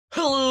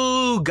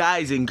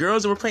guys and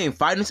girls, and we're playing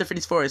Five Nights at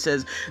Freddy's 4. It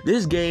says,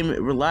 this game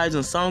relies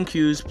on sound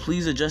cues.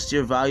 Please adjust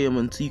your volume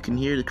until you can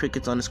hear the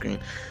crickets on the screen.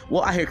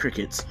 Well, I hear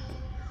crickets.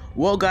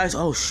 Well, guys,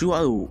 oh, shoot,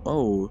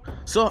 oh.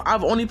 So,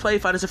 I've only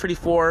played Five Nights at Freddy's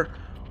 4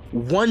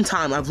 one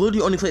time. I've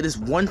literally only played this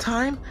one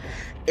time,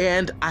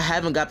 and I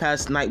haven't got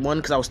past night 1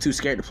 because I was too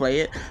scared to play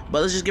it.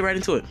 But let's just get right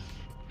into it.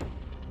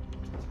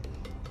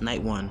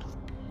 Night 1.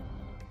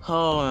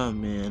 Oh,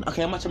 man.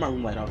 Okay, I'm gonna turn my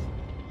room light off.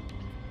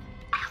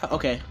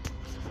 Okay.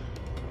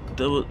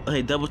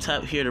 Double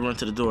tap here to run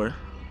to the door.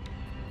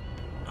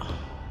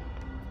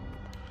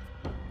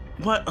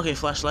 What? Okay,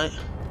 flashlight.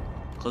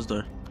 Close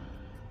the door.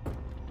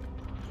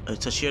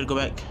 Touch here to go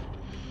back.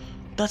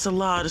 That's a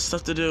lot of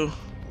stuff to do.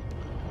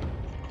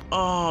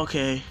 Oh,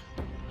 okay.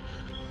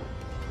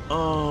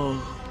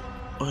 Oh,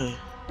 okay.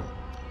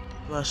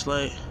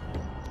 Flashlight.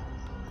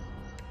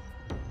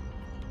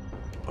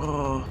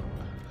 Oh,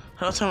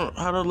 how do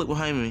I look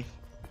behind me?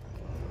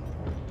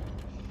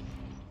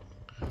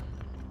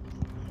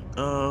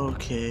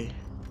 Okay.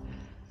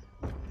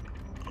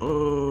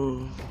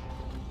 Oh.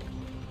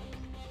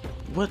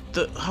 What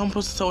the? How am I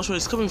supposed to tell which way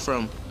it's coming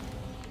from?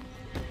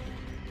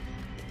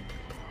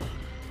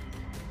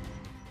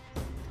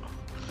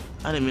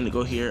 I didn't mean to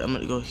go here. I'm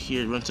gonna go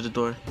here, run to the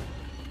door.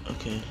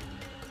 Okay.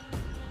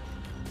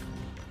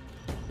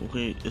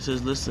 Okay, it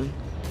says listen.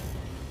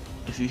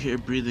 If you hear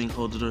breathing,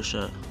 hold the door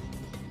shut.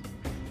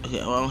 Okay,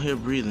 well, I don't hear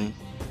breathing.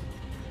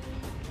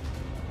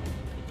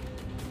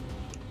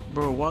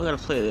 Bro, why I gotta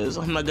play this?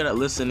 I'm not good at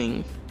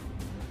listening.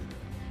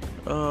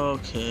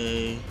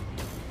 Okay.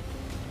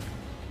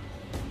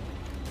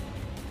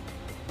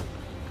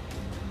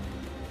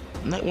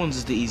 Night 1's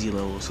is the easy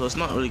level, so it's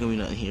not really gonna be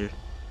nothing here.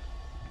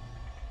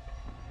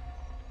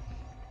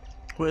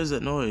 What is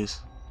that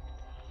noise?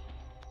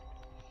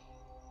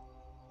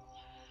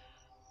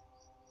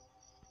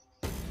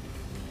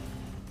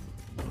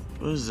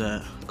 What is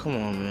that? Come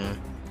on,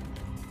 man.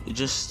 It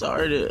just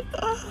started.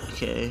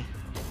 Okay.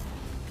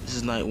 This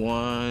is night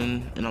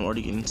 1, and I'm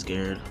already getting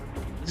scared.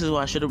 This is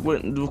why I should have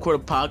went and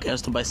recorded a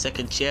podcast on my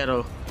second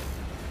channel.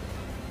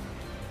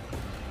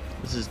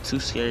 This is too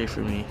scary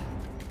for me.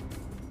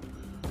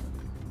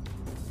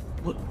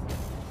 What?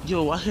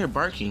 Yo, I hear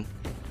barking.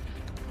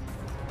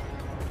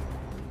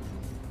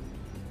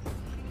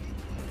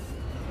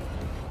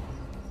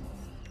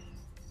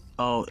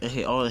 Oh,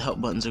 okay, all the help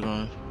buttons are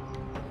gone.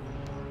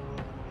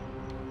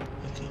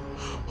 Okay.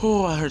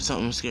 Oh, I heard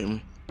something scare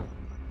me.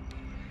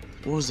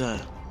 What was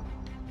that?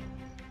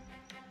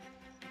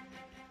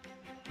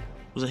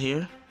 Was it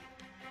here?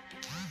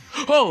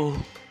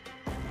 Oh!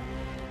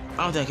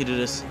 I don't think I can do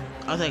this.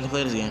 I don't think I can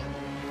play this game.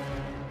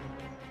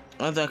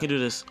 I don't think I can do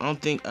this. I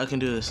don't think I can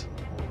do this.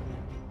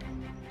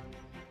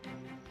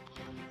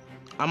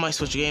 I might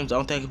switch games. I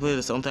don't think I can play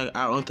this. I don't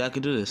think I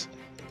can do this.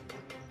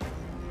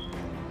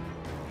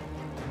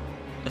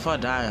 If I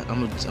die, I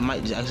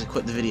might just actually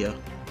quit the video.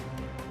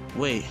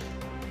 Wait.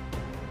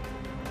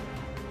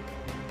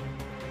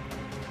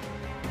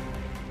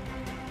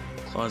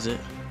 Closet.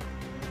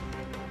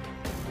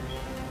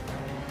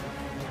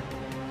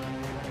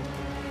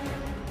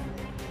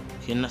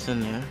 Okay, nothing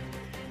there.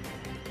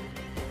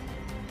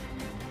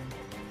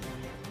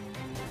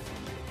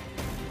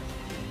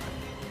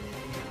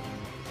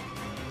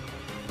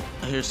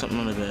 I hear something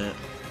on the bed.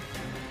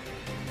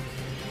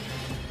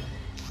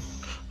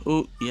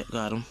 Oh, yeah,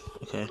 got him.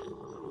 Okay.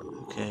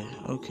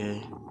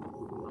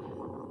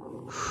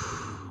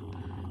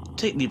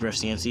 Take deep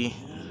breaths, Nancy.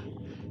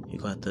 You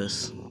got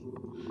this.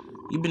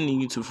 You've been in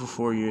YouTube for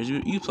 4 years.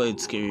 You played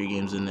scarier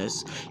games than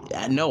this.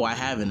 No, I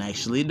haven't,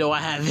 actually. No, I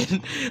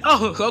haven't.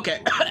 Oh,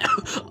 okay.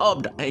 Oh,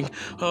 I'm dying.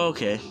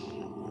 Okay.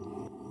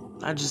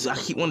 I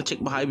keep wanting to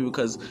check behind me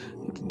because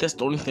that's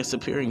the only thing that's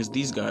appearing is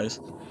these guys.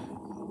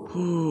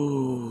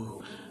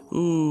 Ooh.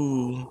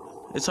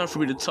 It's hard for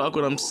me to talk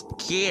when I'm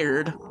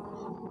scared.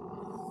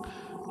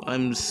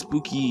 I'm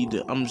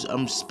spookied. I'm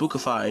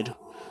spookified.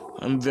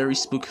 I'm very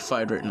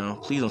spookified right now.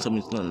 Please don't tell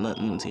me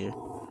nothing's here.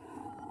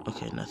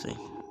 Okay, nothing.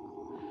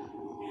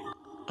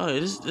 Oh,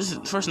 this is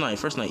first night.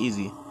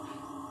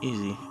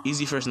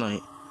 Easy first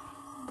night.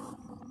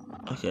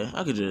 Okay,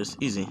 I could do this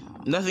easy.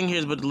 Nothing here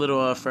is but the little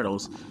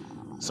Freddos.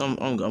 So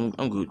I'm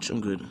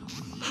good.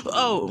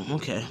 Oh,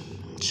 okay.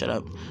 Shut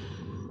up.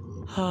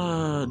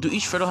 Do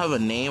each Freddo have a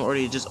name, or are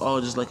they just all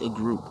just like a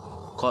group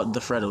called the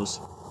Freddos?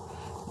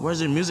 Where's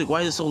their music?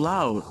 Why is it so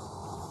loud?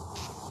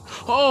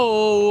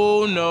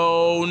 Oh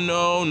no.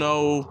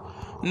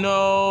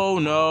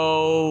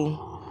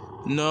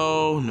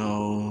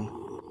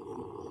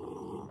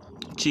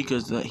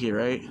 Chica's not here,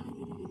 right?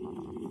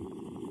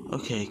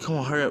 Okay, come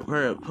on,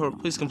 hurry up.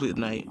 Please complete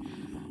the night.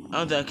 I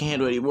don't think I can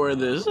handle any more of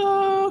this.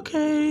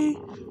 Okay.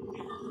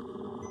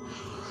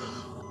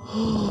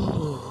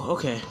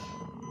 Okay.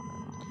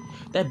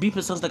 That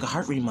beeping sounds like a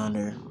heart rate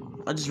monitor.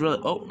 I just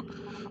realized. Oh,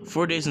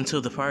 4 days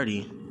until the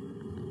party.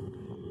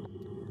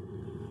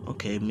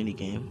 Okay,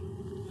 minigame.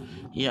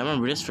 Yeah, I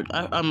remember this.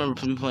 I remember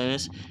playing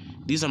this.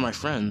 These are my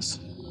friends.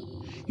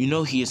 You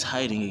know he is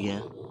hiding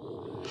again.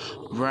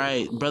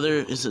 Right,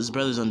 his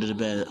brother's under the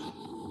bed.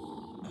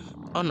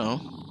 Oh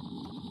no.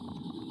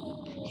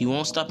 He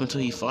won't stop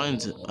until he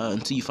finds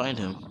until you find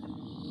him.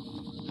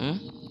 Hmm?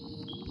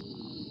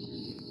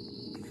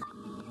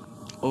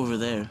 Over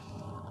there.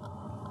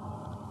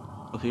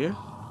 Up here?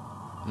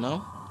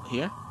 No?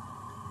 Here?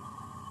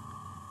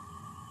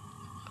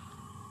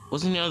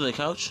 Wasn't he under the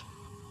couch?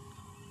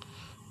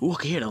 Ooh, I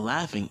can hear the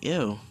laughing.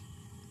 Ew.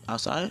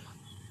 Outside?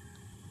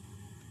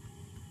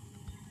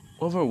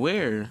 Over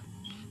where?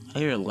 I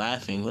hear it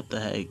laughing. What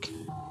the heck?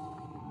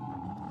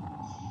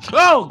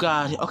 Oh,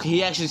 God. Okay,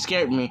 he actually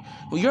scared me.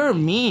 Well, you're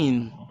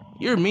mean.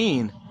 You're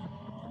mean.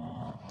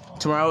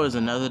 Tomorrow is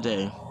another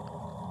day.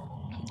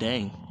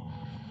 Dang.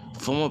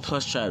 Formal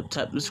plus trap.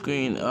 Tap the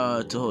screen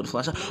to hold the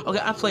flashlight. Okay,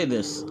 I played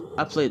this.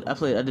 I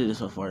did this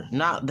before.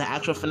 Not the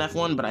actual FNAF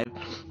one, but I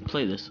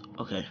played this.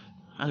 Okay,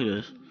 I do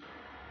this.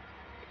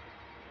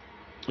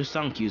 There's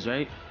sound cues,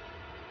 right?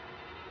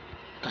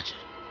 Gotcha.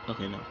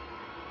 Okay, no.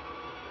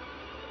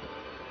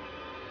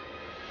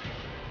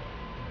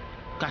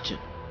 Gotcha.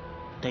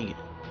 Dang it.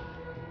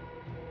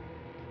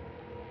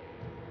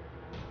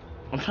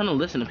 I'm trying to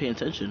listen and pay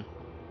attention.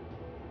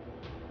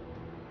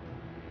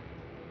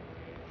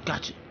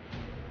 Gotcha.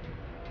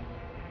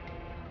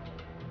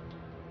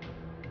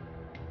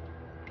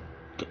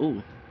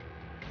 Ooh.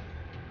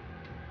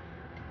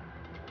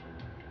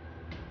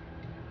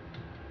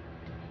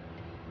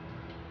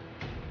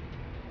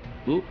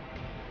 Ooh.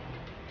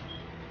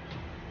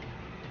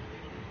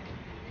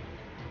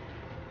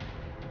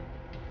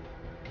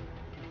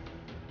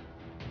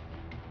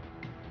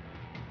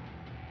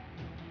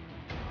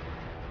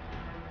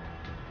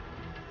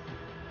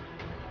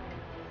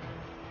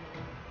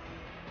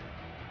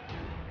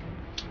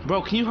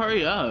 Bro, can you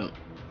hurry up?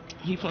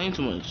 He playing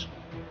too much.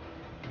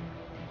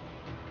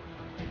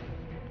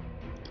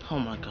 Oh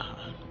my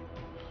god.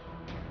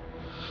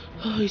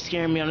 Oh, he's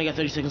scaring me. I only got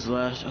 30 seconds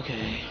left.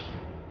 Okay.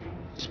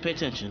 Just pay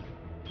attention.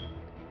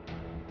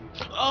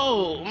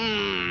 Oh!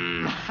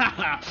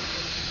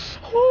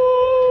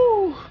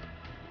 Woo!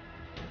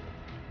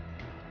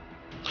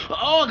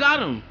 Oh, I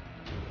got him!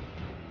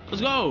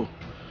 Let's go!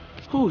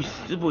 Whew,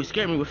 this boy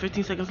scared me with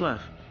 15 seconds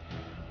left.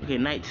 Okay,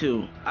 night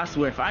 2. I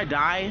swear, if I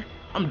die,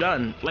 I'm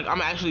done. Like,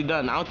 I'm actually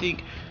done. I don't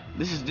think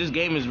this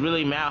game is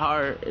really mad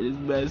hard. It is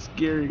mad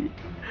scary.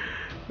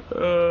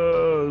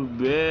 Oh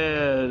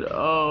man,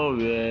 oh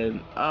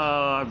man.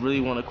 Oh, I really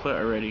want to quit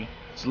already.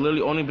 It's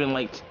literally only been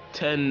like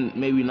 10,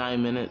 maybe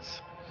 9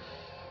 minutes.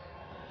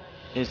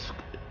 It's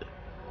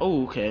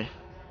oh, okay.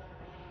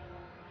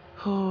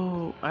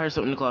 Oh, I heard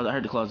something in the closet. I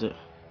heard the closet.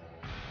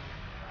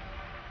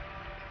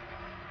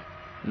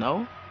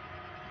 No?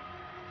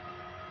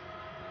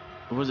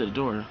 Or was it a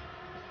door?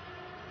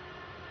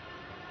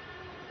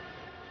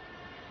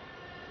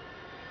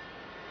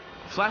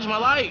 Flash my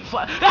light!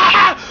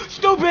 Ah!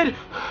 Stupid!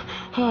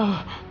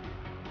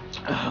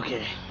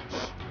 Okay.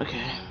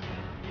 Okay.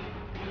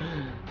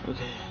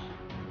 Okay.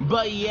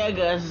 But yeah,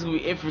 guys, this is gonna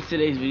be it for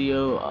today's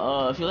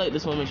video. If you like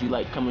this one, make sure you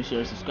like, comment, share,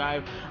 and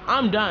subscribe.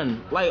 I'm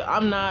done. Like,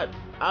 I'm not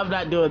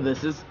doing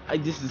this.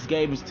 This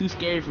game is too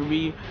scary for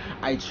me.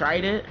 I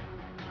tried it.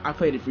 I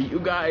played it for you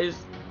guys.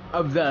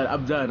 I'm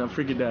done. I'm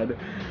freaking done.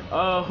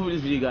 Hope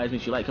this video, guys, make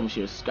sure you like, comment,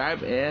 share,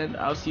 subscribe, and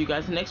I'll see you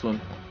guys in the next one.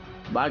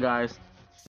 Bye, guys.